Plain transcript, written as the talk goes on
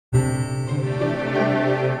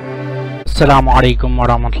Assalamu alaikum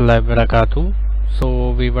warahmatullahi wabarakatuh. So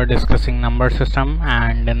we were discussing number system,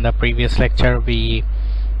 and in the previous lecture we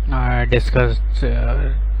discussed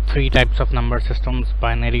three types of number systems: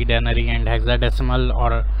 binary, denary and hexadecimal,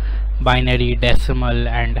 or binary, decimal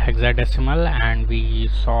and hexadecimal, and we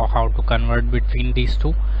saw how to convert between these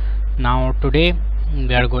two. Now today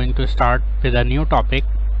we are going to start with a new topic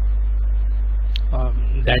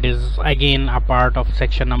that is again a part of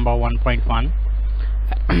section number 1.1.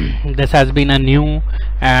 This has been a new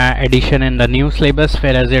addition in the new syllabus,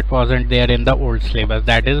 whereas it wasn't there in the old syllabus.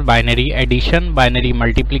 That is binary addition, binary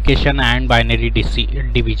multiplication and binary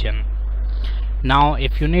division. Now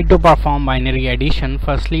if you need to perform binary addition,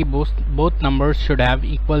 firstly both numbers should have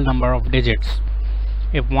equal number of digits.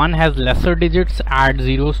 If one has lesser digits, add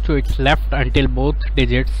zeros to its left until both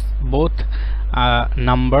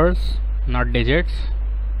numbers, not digits,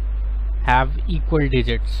 have equal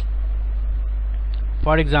digits.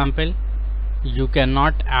 For example, you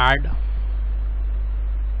cannot add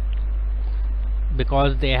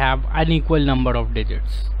because they have unequal number of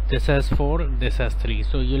digits. This has 4, this has 3,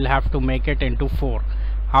 so you'll have to make it into 4.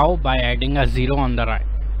 How? By adding a 0 on the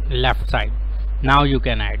left side. Now you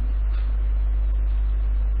can add.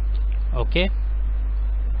 Okay.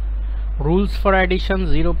 Rules for addition: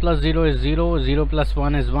 0 plus 0 is 0, 0 plus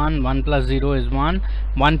 1 is 1, 1 plus 0 is 1,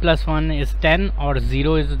 1 plus 1 is 10, or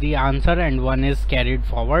 0 is the answer and 1 is carried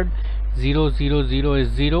forward. 0 0 0 is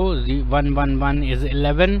 0, 1 1 1 is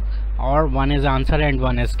 11, or 1 is answer and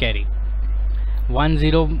 1 is carry. 1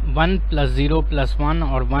 0 1 plus 0 plus 1,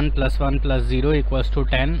 or 1 plus 1 plus 0 equals to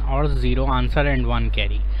 10, or 0 answer and 1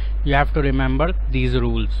 carry. You have to remember these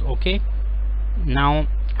rules. Okay. Now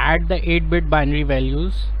add the 8-bit binary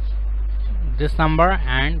values, this number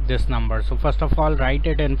and this number. So first of all, write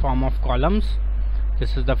it in form of columns.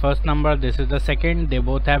 This is the first number, this is the second. They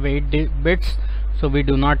both have 8 bits, so we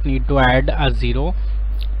do not need to add a 0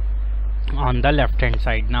 on the left hand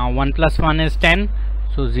side. Now 1 plus 1 is 10,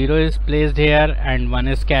 so 0 is placed here and 1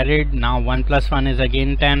 is carried. Now 1 plus 1 is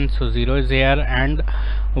again 10, so 0 is here and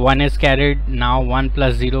 1 is carried. Now 1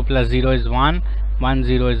 plus 0 is 1, 1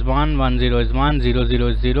 0 is 1, 1 0 is 1, 0 0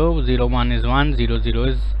 is 0, 0 1 is 1, 0 0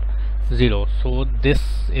 is 0. So this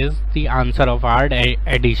is the answer of our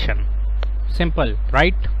addition. Simple,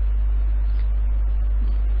 right?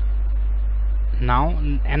 Now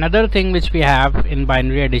another thing which we have in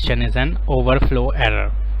binary addition is an overflow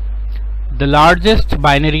error. The largest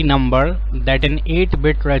binary number that an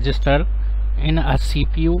 8-bit register in a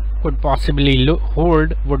CPU could possibly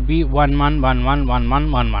hold would be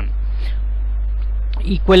 11111111,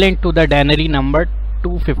 equivalent to the denary number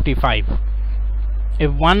 255.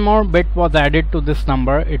 If one more bit was added to this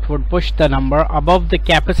number, it would push the number above the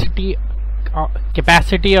capacity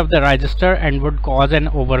of the register and would cause an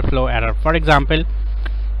overflow error. For example,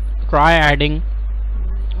 try adding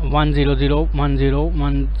 100 10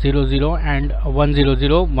 100 and 100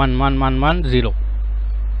 111110.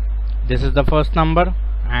 This is the first number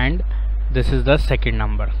and this is the second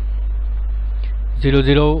number. 0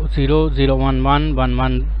 0 0 0 1 1 1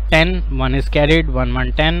 1 10, 1 is carried, 1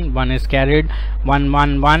 1 10, 1 is carried, 1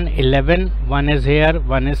 1 1 11, 1 is here,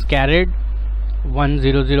 1 is carried, 1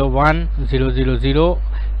 0 0 1 0 0 0,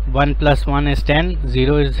 1 plus 1 is 10,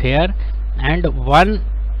 0 is here and 1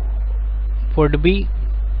 would be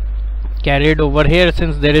carried over here.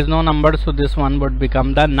 Since there is no number, so this one would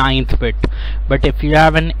become the 9th bit. But if you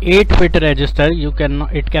have an 8-bit register,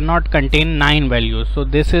 it cannot contain 9 values, so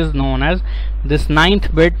this is known as, this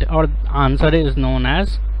 9th bit or answer is known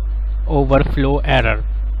as overflow error.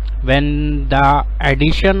 When the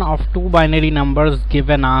addition of two binary numbers give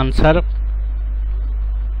an answer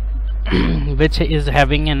which is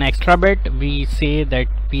having an extra bit, we say that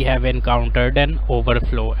we have encountered an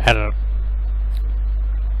overflow error.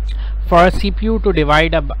 For a CPU to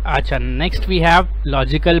divide next we have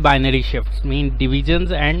logical binary shifts, mean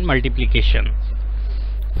divisions and multiplication.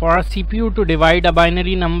 For a CPU to divide a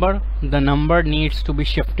binary number, the number needs to be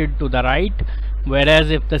shifted to the right, whereas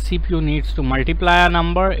if the CPU needs to multiply a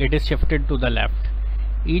number, it is shifted to the left.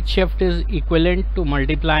 Each shift is equivalent to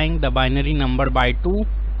multiplying the binary number by 2,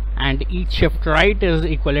 and each shift right is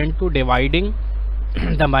equivalent to dividing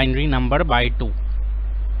the binary number by 2.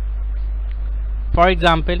 For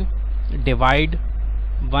example, divide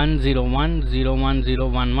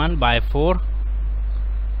 101 by 4.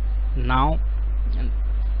 Now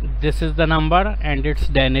this is the number and its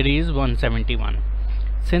denary is 171.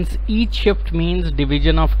 Since each shift means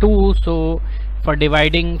division of 2, so for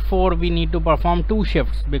dividing 4 we need to perform 2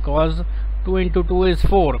 shifts, because 2 into 2 is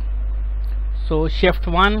 4. So shift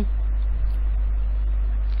 1,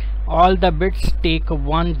 all the bits take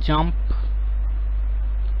one jump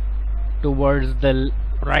towards the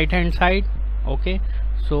right hand side. Okay,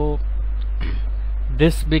 so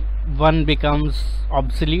this one becomes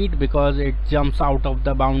obsolete because it jumps out of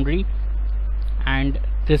the boundary, and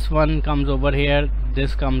this one comes over here,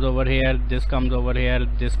 this comes over here, this comes over here,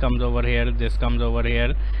 this comes over here, this comes over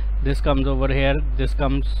here, this comes over here, this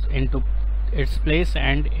comes into its place,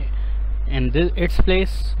 and in its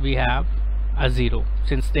place we have a 0.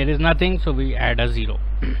 Since there is nothing, so we add a 0.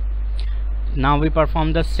 Now we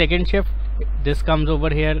perform the second shift. This comes over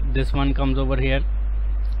here, this one comes over here.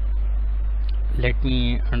 Let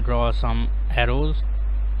me draw some arrows.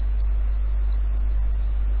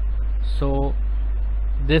 So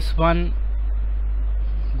this one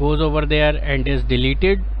goes over there and is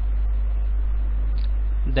deleted.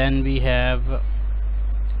 Then we have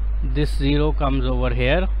this 0 comes over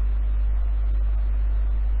here,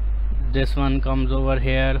 this one comes over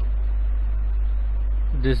here,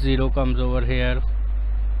 this 0 comes over here,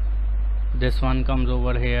 this one comes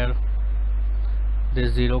over here,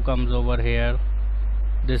 this 0 comes over here,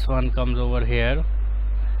 this one comes over here,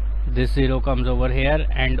 this 0 comes over here,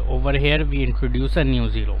 and over here we introduce a new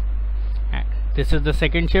 0. This is the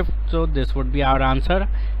second shift, so this would be our answer,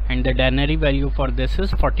 and the denary value for this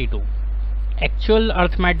is 42. Actual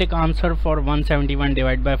arithmetic answer for 171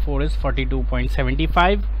 divided by 4 is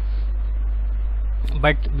 42.75,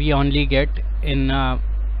 but we only get in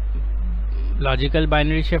logical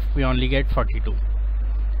binary shift we only get 42.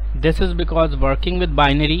 This is because working with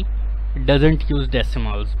binary doesn't use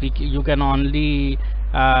decimals. You can only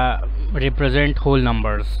represent whole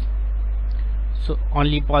numbers, so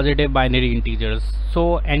only positive binary integers,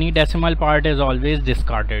 so any decimal part is always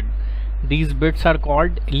discarded. These bits are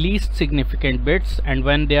called least significant bits, and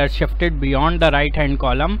when they are shifted beyond the right hand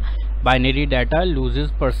column, binary data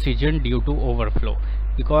loses precision due to overflow.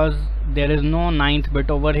 Because there is no 9th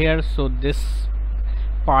bit over here, so this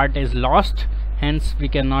part is lost, hence we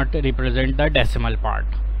cannot represent the decimal part.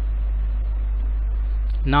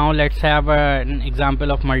 Now let's have an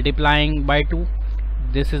example of multiplying by 2.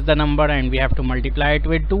 This is the number and we have to multiply it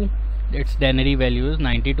with 2. Its denary value is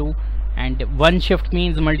 92, and one shift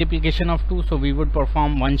means multiplication of 2, so we would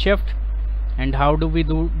perform one shift. And how do we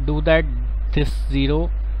do that? This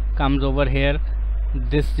 0 comes over here,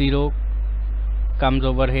 this 0 comes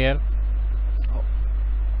over here.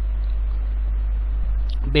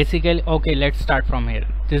 Basically, okay, let's start from here.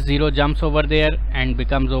 This 0 jumps over there and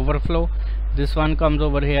becomes overflow. This one comes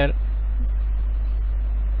over here,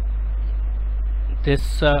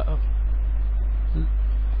 this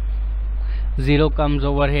 0 comes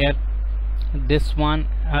over here, this one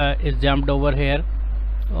is jumped over here.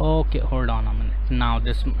 Okay, hold on a minute. Now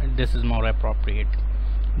this is more appropriate.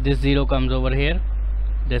 This 0 comes over here,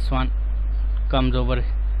 this one comes over.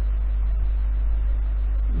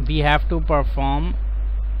 We have to perform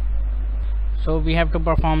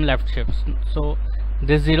left shifts. So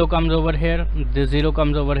this 0 comes over here, this 0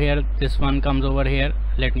 comes over here, this one comes over here.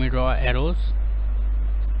 Let me draw arrows.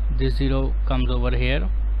 This 0 comes over here,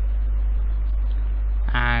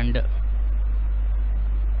 and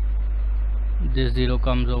this 0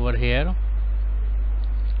 comes over here,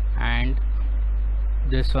 and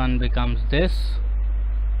this one becomes this,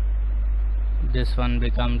 this one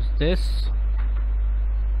becomes this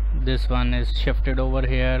one is shifted over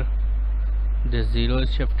here, this 0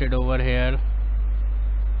 is shifted over here,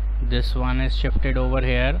 this one is shifted over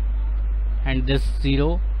here, and this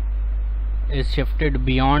 0 is shifted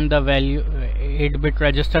beyond the value 8-bit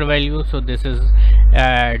register value, so this is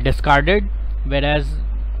discarded, whereas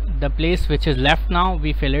the place which is left now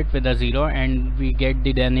we fill it with a 0 and we get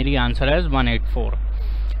the denary answer as 184.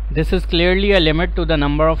 This is clearly a limit to the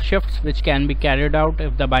number of shifts which can be carried out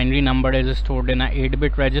if the binary number is stored in a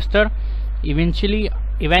 8-bit register. Eventually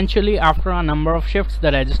after a number of shifts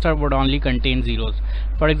the register would only contain zeros.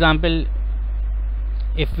 For example,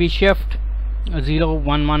 if we shift 0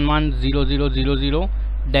 1 1 1 0 0 0 0,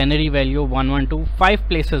 denary value 112, 5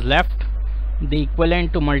 places left, the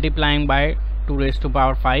equivalent to multiplying by 2 raised to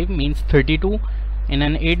power 5 means 32. In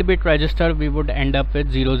an 8-bit register we would end up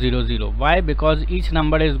with 0 0 0. Why? Because each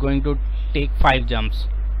number is going to take 5 jumps.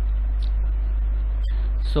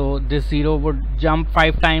 So this 0 would jump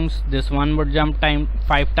 5 times, this one would jump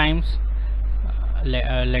 5 times.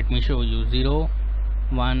 Let me show you. 0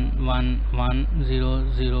 1 1 1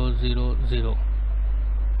 0 0 0 0.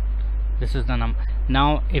 This is the number.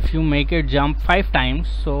 Now if you make it jump 5 times,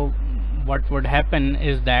 so what would happen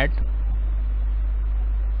is that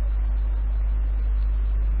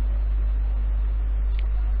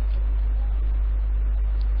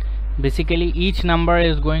basically each number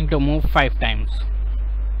is going to move 5 times.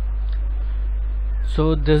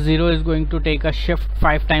 So this 0 is going to take a shift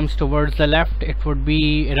 5 times towards the left. It would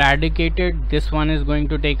be eradicated. This one is going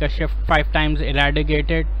to take a shift 5 times,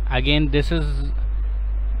 eradicated. Again this is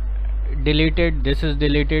deleted, this is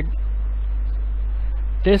deleted.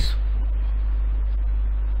 This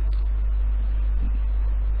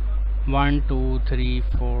 1 2 3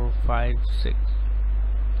 4 5 6.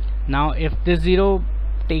 Now if this 0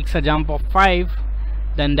 takes a jump of 5,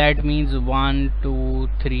 then that means 1 2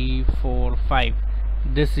 3 4 5.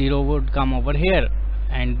 This 0 would come over here,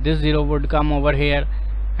 and this 0 would come over here,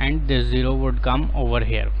 and this 0 would come over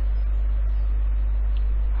here.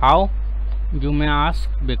 How, you may ask?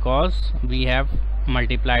 Because we have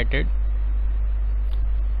multiplied it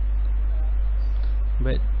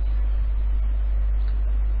with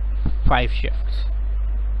 5 shifts.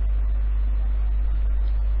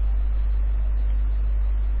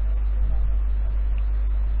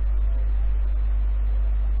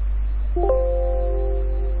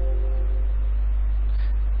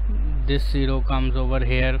 This 0 comes over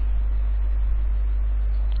here,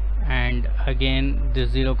 and again this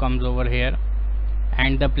 0 comes over here,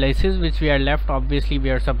 and the places which we are left, obviously we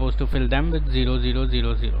are supposed to fill them with 0 0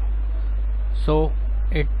 0 0. So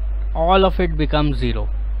all of it becomes 0.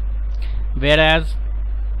 Whereas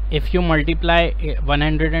if you multiply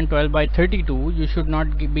 112 by 32, you should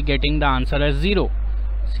not be getting the answer as 0.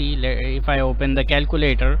 See, if I open the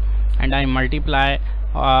calculator and I multiply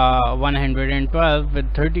 112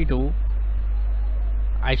 with 32,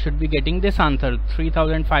 I should be getting this answer,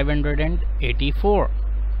 3584.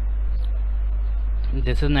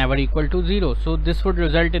 This is never equal to 0, so this would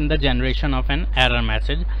result in the generation of an error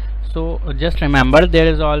message. So just remember, there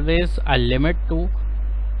is always a limit to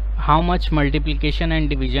how much multiplication and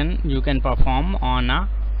division you can perform on a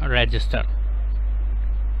register.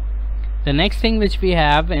 The next thing which we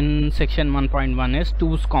have in section 1.1 is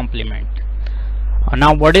 2's complement.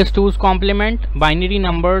 Now what is 2's complement? Binary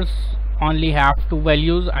numbers only have two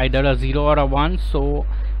values, either a 0 or a 1, so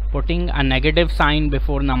putting a negative sign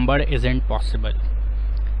before number isn't possible.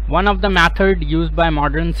 One of the methods used by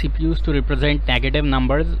modern CPUs to represent negative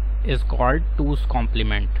numbers is called 2's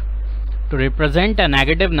complement. To represent a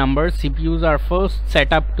negative number, CPUs are first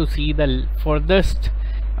set up to see the furthest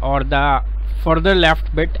or the further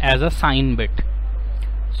left bit as a sign bit.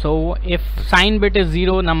 So if sign bit is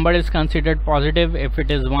 0, number is considered positive. If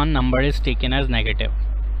it is 1, number is taken as negative.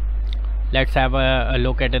 Let's have a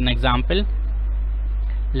look at an example.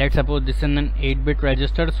 Let's suppose this is an 8-bit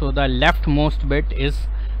register, so the leftmost bit is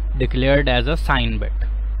declared as a sign bit.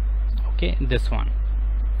 Okay, this one.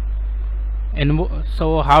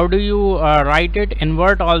 So how do you write it?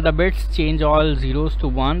 Invert all the bits, change all zeros to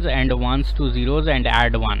ones and ones to zeros, and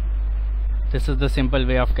add 1. This is the simple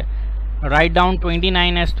way of write down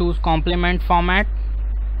 29 as 2's complement format.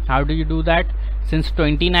 How do you do that? Since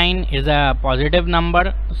 29 is a positive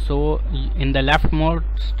number, so in the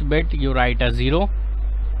leftmost bit you write a 0,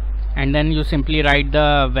 and then you simply write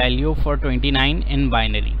the value for 29 in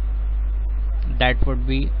binary. That would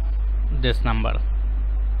be this number.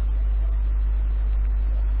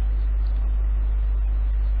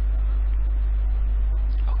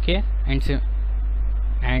 Okay,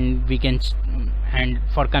 and we can and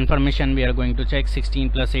for confirmation we are going to check 16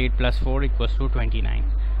 plus 8 plus 4 equals to 29.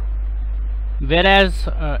 Whereas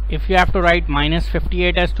if you have to write minus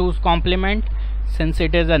 58 as 2's complement, since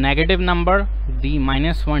it is a negative number, the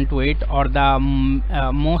minus 1 to 8 or the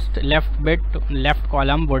most left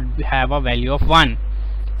column would have a value of 1.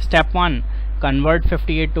 Step 1, convert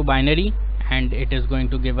 58 to binary, and it is going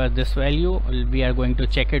to give us this value. We are going to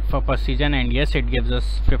check it for precision, and yes, it gives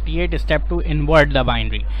us 58. Step 2, invert the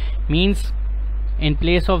binary. Means in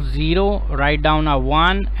place of 0 write down a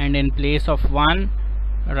 1, and in place of 1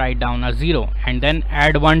 write down a 0, and then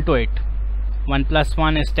add 1 to it. 1 plus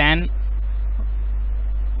 1 is 10.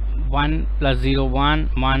 1 plus 0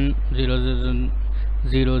 1, 1 0 0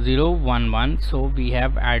 0 0 1 1, so we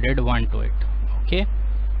have added 1 to it. Okay,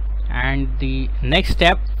 and the next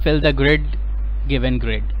step, fill the grid, given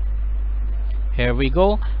grid. Here we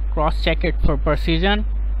go, cross check it for precision.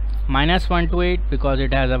 Minus 1 to 8 because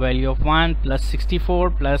it has a value of 1, plus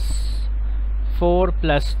 64 plus 4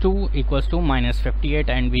 plus 2 equals to minus 58,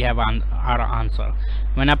 and we have our answer.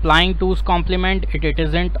 When applying 2's complement, it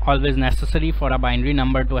isn't always necessary for a binary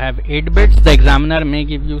number to have 8 bits. The examiner may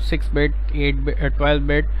give you 6-bit, 8-bit,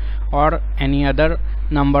 12-bit or any other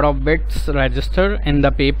number of bits register in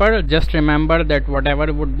the paper. Just remember that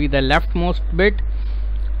whatever would be the leftmost bit,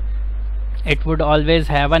 it would always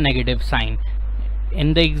have a negative sign.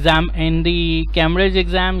 In the Cambridge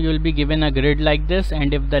exam, you will be given a grid like this,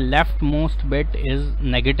 and if the leftmost bit is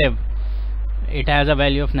negative, it has a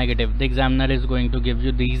value of negative, the examiner is going to give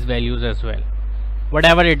you these values as well,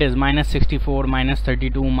 whatever it is, -64,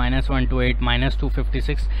 -32, -128,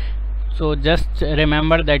 -256. So just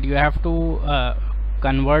remember that you have to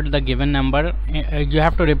convert the given number, you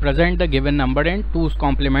have to represent the given number in 2's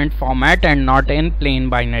complement format and not in plain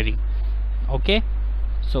binary. Okay,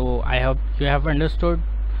 so I hope you have understood.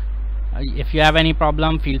 If you have any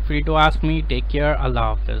problem, feel free to ask me. Take care.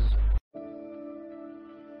 Allah Hafiz.